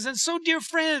 14, he says, "And so, dear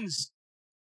friends,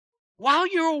 while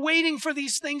you're waiting for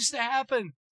these things to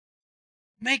happen,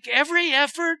 make every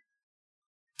effort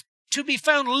to be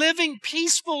found living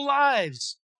peaceful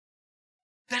lives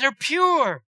that are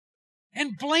pure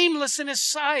and blameless in His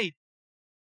sight."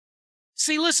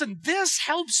 See, listen, this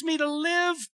helps me to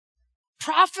live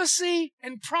prophecy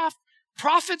and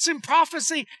prophets and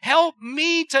prophecy help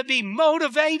me to be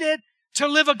motivated to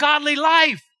live a godly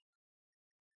life.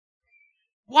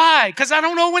 Why? Because I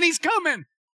don't know when He's coming.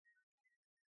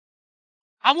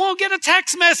 I won't get a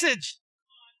text message.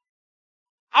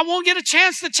 I won't get a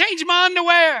chance to change my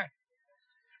underwear.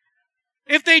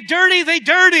 If they dirty, they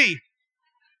dirty.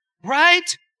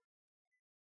 Right?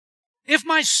 If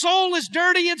my soul is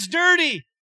dirty, it's dirty.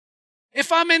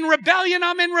 If I'm in rebellion,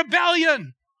 I'm in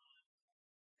rebellion.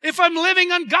 If I'm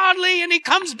living ungodly and He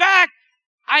comes back,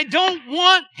 I don't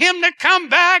want Him to come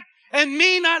back and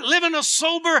me not living a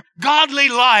sober, godly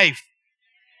life.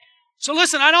 So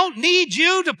listen, I don't need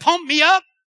you to pump me up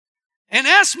and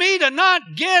ask me to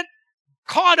not get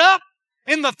caught up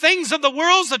in the things of the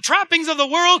world, the trappings of the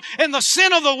world, and the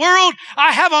sin of the world.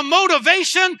 I have a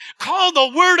motivation called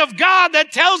the Word of God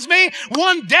that tells me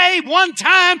one day, one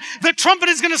time, the trumpet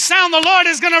is going to sound, the Lord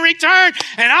is going to return,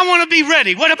 and I want to be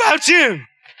ready. What about you?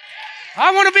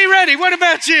 I want to be ready. What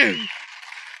about you?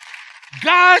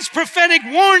 God's prophetic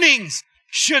warnings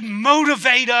should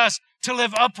motivate us to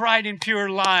live upright and pure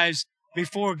lives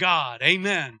before God.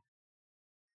 Amen.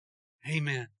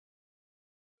 Amen.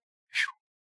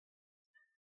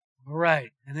 All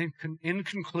right. And then in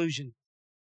conclusion,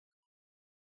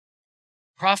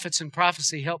 prophets and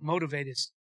prophecy help motivate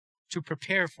us to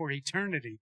prepare for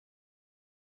eternity.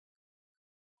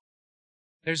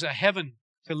 There's a heaven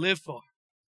to live for.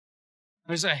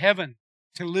 There's a heaven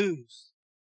to lose.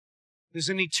 There's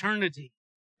an eternity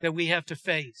that we have to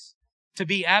face. To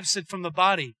be absent from the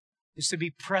body is to be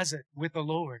present with the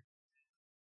Lord.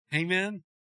 Amen?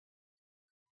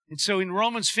 And so in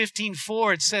Romans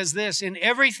 15:4, it says this, in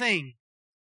everything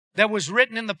that was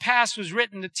written in the past was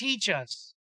written to teach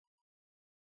us,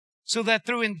 so that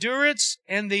through endurance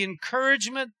and the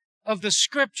encouragement of the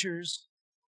Scriptures,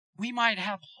 we might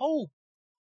have hope.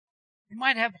 We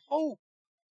might have hope.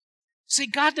 See,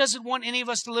 God doesn't want any of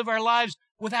us to live our lives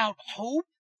without hope.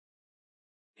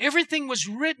 Everything was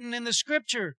written in the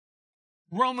Scripture.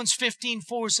 Romans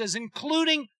 15:4 says,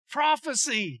 including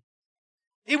prophecy.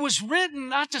 It was written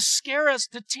not to scare us,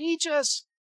 to teach us,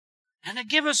 and to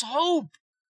give us hope.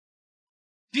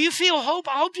 Do you feel hope?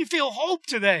 I hope you feel hope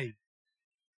today.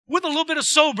 With a little bit of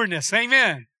soberness,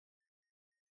 amen.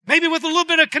 Maybe with a little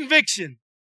bit of conviction.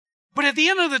 But at the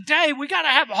end of the day, we got to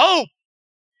have hope.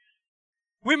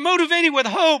 We're motivated with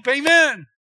hope, amen.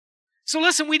 So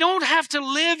listen, we don't have to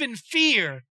live in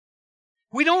fear.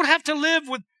 We don't have to live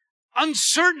with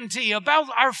uncertainty about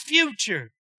our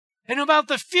future and about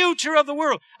the future of the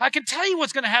world. I can tell you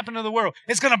what's going to happen to the world.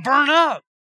 It's going to burn up.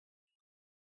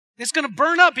 It's going to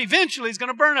burn up eventually. It's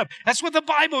going to burn up. That's what the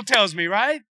Bible tells me,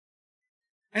 right?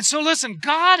 And so listen,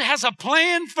 God has a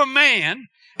plan for man,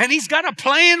 and He's got a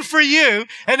plan for you,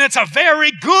 and it's a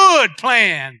very good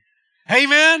plan.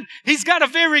 Amen? He's got a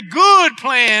very good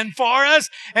plan for us.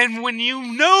 And when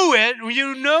you know it,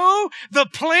 you know the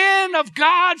plan of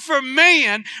God for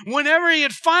man, whenever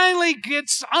it finally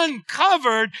gets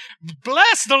uncovered,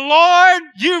 bless the Lord,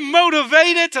 you're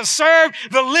motivated to serve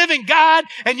the living God,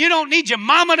 and you don't need your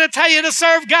mama to tell you to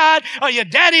serve God, or your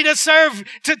daddy to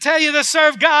tell you to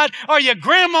serve God, or your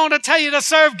grandma to tell you to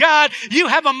serve God. You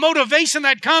have a motivation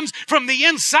that comes from the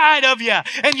inside of you.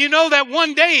 And you know that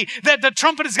one day that the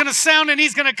trumpet is going to sound and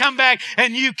He's going to come back,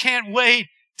 and you can't wait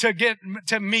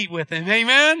to meet with Him.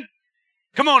 Amen?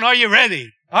 Come on, are you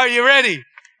ready? Are you ready?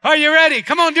 Are you ready?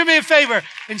 Come on, do me a favor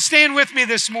and stand with me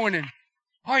this morning.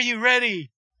 Are you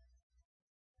ready?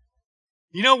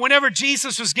 You know, whenever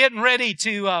Jesus was getting ready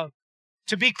to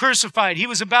be crucified, He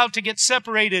was about to get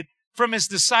separated from His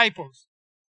disciples.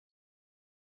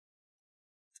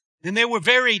 And they were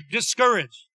very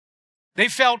discouraged. They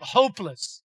felt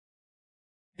hopeless.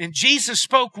 And Jesus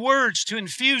spoke words to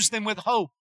infuse them with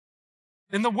hope.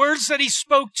 And the words that He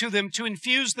spoke to them to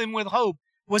infuse them with hope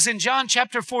was in John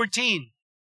chapter 14.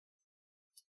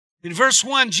 In verse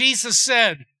 1, Jesus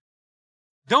said,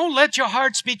 don't let your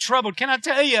hearts be troubled. Can I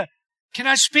tell you, can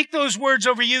I speak those words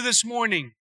over you this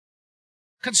morning?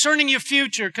 Concerning your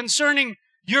future, concerning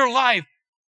your life.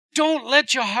 Don't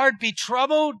let your heart be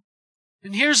troubled.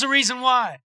 And here's the reason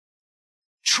why.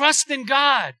 Trust in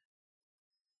God.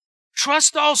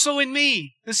 Trust also in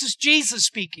me. This is Jesus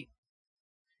speaking.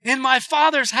 In my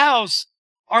Father's house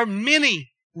are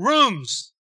many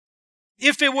rooms.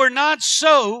 If it were not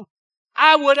so,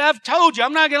 I would have told you.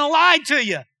 I'm not going to lie to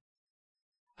you.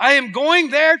 I am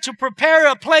going there to prepare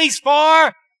a place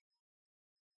for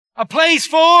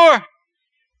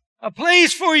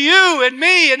you and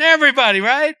me and everybody,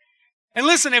 right? And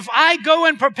listen, if I go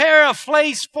and prepare a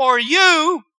place for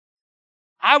you,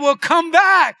 I will come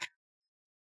back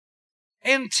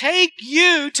and take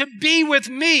you to be with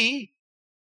me,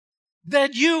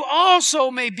 that you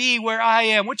also may be where I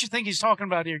am. What do you think He's talking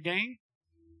about here, gang?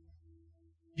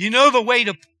 You know the way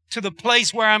to the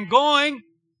place where I'm going.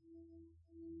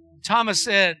 Thomas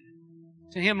said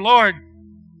to Him, Lord,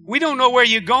 we don't know where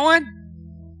you're going,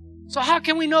 so how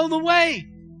can we know the way?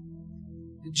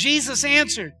 And Jesus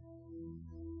answered,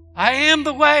 I am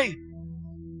the way,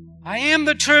 I am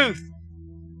the truth,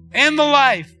 and the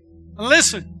life. And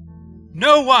listen,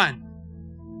 no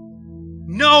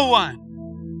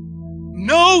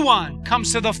one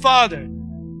comes to the Father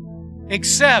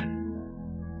except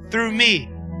through me.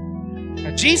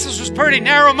 Now, Jesus was pretty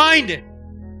narrow-minded.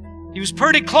 He was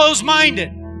pretty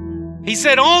close-minded. He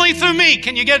said, only through me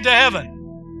can you get to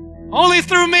heaven. Only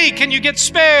through me can you get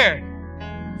spared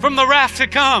from the wrath to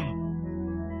come.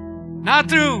 Not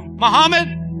through Muhammad,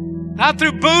 not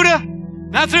through Buddha,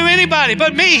 not through anybody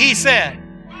but me, He said.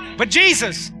 But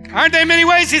Jesus, aren't there many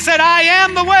ways? He said, I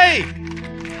am the way,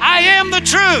 I am the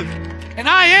truth, and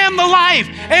I am the life.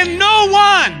 And no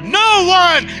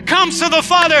one comes to the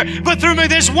Father but through me.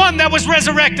 There's one that was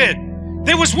resurrected.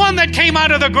 There was one that came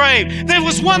out of the grave. There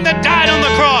was one that died on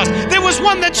the cross. There was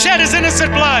one that shed His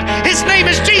innocent blood. His name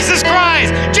is Jesus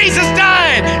Christ. Jesus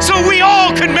died so we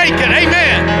all could make it.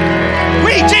 Amen.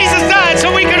 Jesus died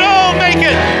so we could all make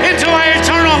it into our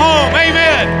eternal home.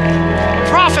 Amen. The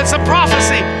prophets, a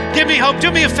prophecy. Give me hope. Do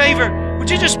me a favor. Would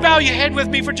you just bow your head with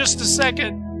me for just a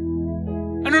second?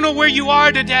 I don't know where you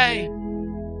are today.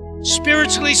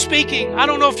 Spiritually speaking, I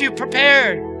don't know if you're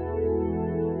prepared.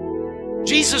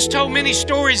 Jesus told many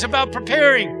stories about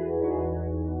preparing.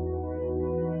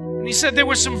 And he said there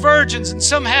were some virgins and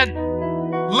some had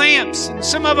lamps, and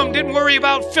some of them didn't worry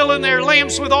about filling their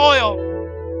lamps with oil.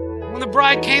 When the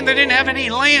bride came, they didn't have any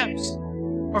lamps.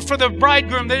 Or for the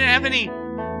bridegroom, they didn't have any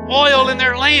oil in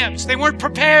their lamps. They weren't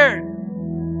prepared.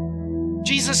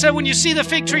 Jesus said, when you see the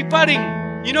fig tree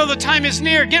budding, you know the time is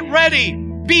near. Get ready.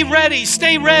 Be ready.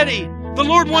 Stay ready. The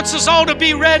Lord wants us all to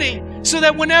be ready so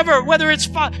that whenever, whether it's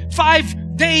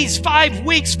 5 days, 5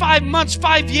 weeks, 5 months,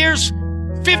 5 years,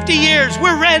 50 years,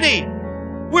 we're ready.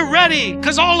 We're ready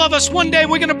because all of us, one day,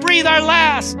 we're going to breathe our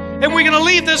last and we're going to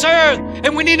leave this earth,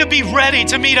 and we need to be ready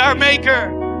to meet our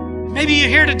Maker. Maybe you're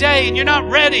here today and you're not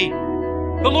ready.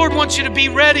 The Lord wants you to be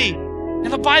ready.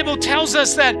 And the Bible tells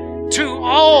us that to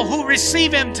all who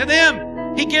receive Him, to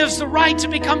them, He gives the right to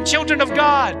become children of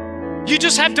God. You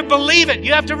just have to believe it.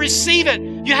 You have to receive it.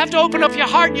 You have to open up your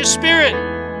heart and your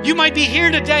spirit. You might be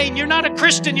here today and you're not a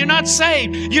Christian, you're not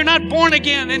saved, you're not born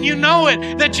again, and you know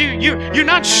it, that you're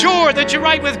not sure that you're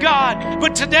right with God.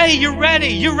 But today you're ready,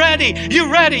 you're ready, you're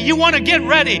ready. You want to get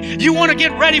ready. You want to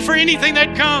get ready for anything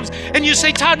that comes. And you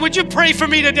say, Todd, would you pray for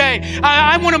me today?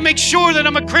 I want to make sure that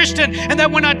I'm a Christian and that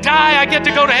when I die, I get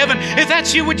to go to heaven. If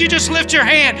that's you, would you just lift your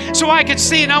hand so I can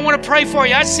see it? I want to pray for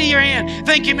you. I see your hand.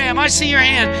 Thank you, ma'am. I see your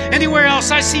hand. Anywhere else,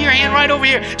 I see your hand right over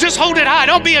here. Just hold it high.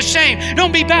 Don't be ashamed.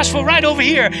 Don't be bashful. Right over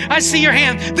here. I see your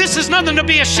hand. This is nothing to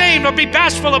be ashamed or be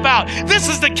bashful about. This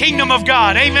is the kingdom of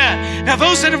God. Amen. Now,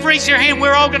 those that have raised your hand,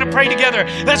 we're all going to pray together.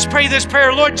 Let's pray this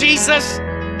prayer. Lord Jesus,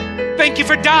 thank you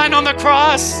for dying on the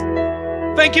cross.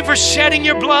 Thank you for shedding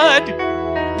your blood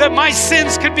that my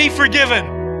sins could be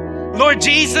forgiven. Lord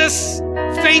Jesus,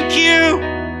 thank you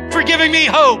for giving me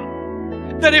hope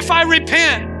that if I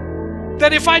repent,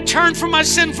 that if I turn from my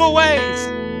sinful ways,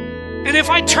 and if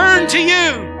I turn to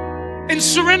you and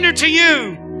surrender to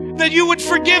you, that you would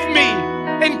forgive me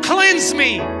and cleanse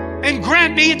me and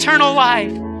grant me eternal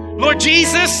life. Lord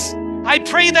Jesus, I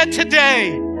pray that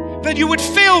today that you would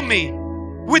fill me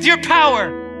with your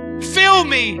power, fill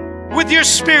me with your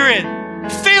spirit,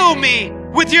 fill me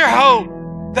with your hope,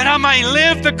 that I might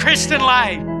live the Christian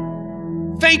life.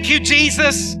 Thank you,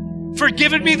 Jesus, for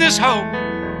giving me this hope.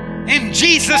 In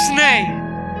Jesus' name,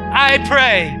 I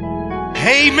pray.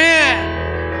 Amen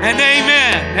and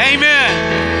amen.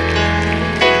 Amen.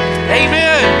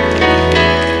 Amen.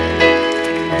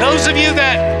 Those of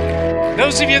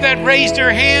you that raised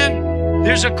your hand,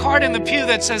 there's a card in the pew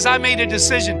that says, I made a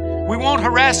decision. We won't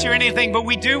harass you or anything, but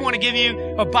we do want to give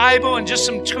you a Bible and just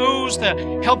some tools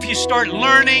to help you start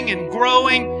learning and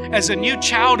growing as a new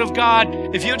child of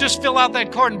God. If you'll just fill out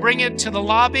that card and bring it to the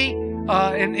lobby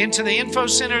and into the info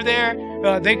center there,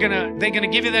 they're gonna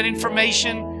give you that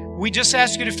information. We just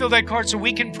ask you to fill that card so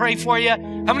we can pray for you.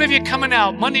 How many of you are coming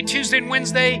out Monday, Tuesday, and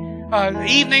Wednesday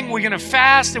evening? We're going to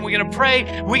fast and we're going to pray.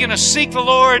 We're going to seek the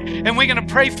Lord and we're going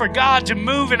to pray for God to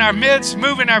move in our midst,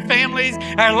 move in our families,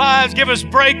 our lives, give us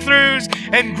breakthroughs,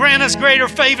 and grant us greater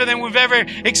favor than we've ever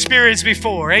experienced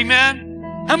before.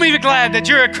 Amen? How many of you are glad that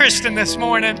you're a Christian this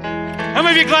morning? How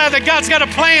many of you are glad that God's got a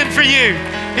plan for you?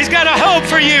 He's got a hope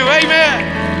for you.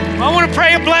 Amen. I want to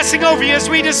pray a blessing over you as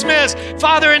we dismiss.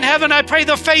 Father in heaven, I pray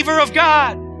the favor of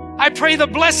God. I pray the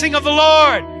blessing of the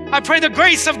Lord. I pray the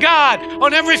grace of God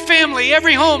on every family,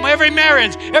 every home, every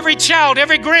marriage, every child,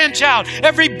 every grandchild,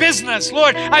 every business.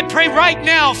 Lord, I pray right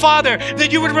now, Father,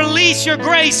 that you would release your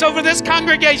grace over this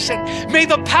congregation. May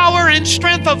the power and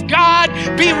strength of God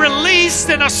be released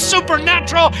in a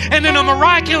supernatural and in a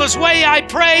miraculous way, I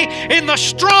pray. In the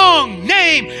strong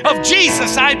name of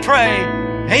Jesus, I pray.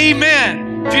 Amen.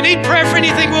 If you need prayer for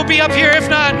anything, we'll be up here. If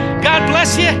not, God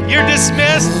bless you. You're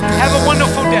dismissed. Have a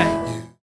wonderful day.